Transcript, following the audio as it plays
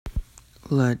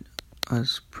Let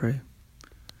us pray.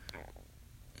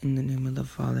 In the name of the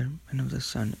Father, and of the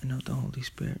Son, and of the Holy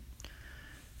Spirit.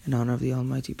 In honor of the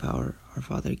almighty power our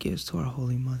Father gives to our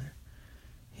Holy Mother.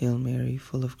 Hail Mary,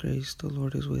 full of grace, the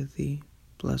Lord is with thee.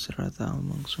 Blessed art thou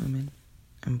amongst women,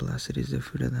 and blessed is the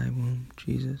fruit of thy womb,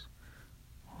 Jesus.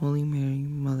 Holy Mary,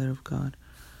 Mother of God,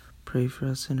 pray for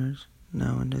us sinners,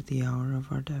 now and at the hour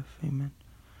of our death. Amen.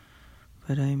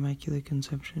 By thy immaculate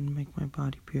conception, make my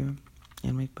body pure,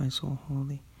 and make my soul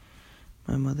holy.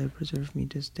 My Mother, preserve me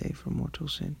this day from mortal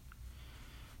sin.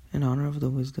 In honor of the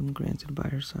wisdom granted by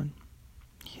her Son.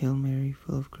 Hail Mary,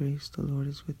 full of grace, the Lord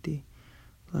is with thee.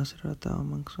 Blessed art thou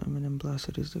amongst women, and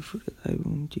blessed is the fruit of thy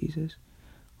womb, Jesus.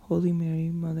 Holy Mary,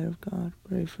 Mother of God,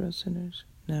 pray for us sinners,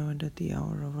 now and at the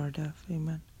hour of our death.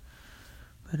 Amen.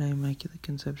 By thy immaculate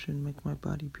conception, make my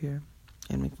body pure,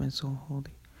 and make my soul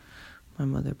holy. My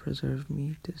Mother, preserve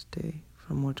me this day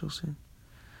from mortal sin.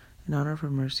 In honor of her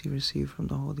mercy, receive from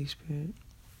the Holy Spirit.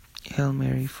 Hail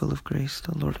Mary, full of grace,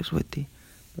 the Lord is with thee.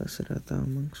 Blessed art thou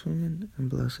amongst women, and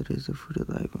blessed is the fruit of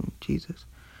thy womb, Jesus.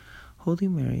 Holy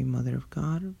Mary, Mother of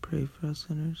God, pray for us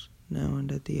sinners, now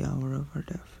and at the hour of our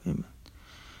death. Amen.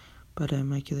 By thy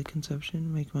immaculate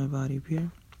conception, make my body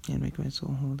pure, and make my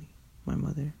soul holy. My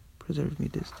Mother, preserve me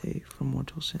this day from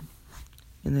mortal sin.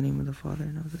 In the name of the Father,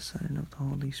 and of the Son, and of the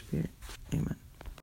Holy Spirit. Amen.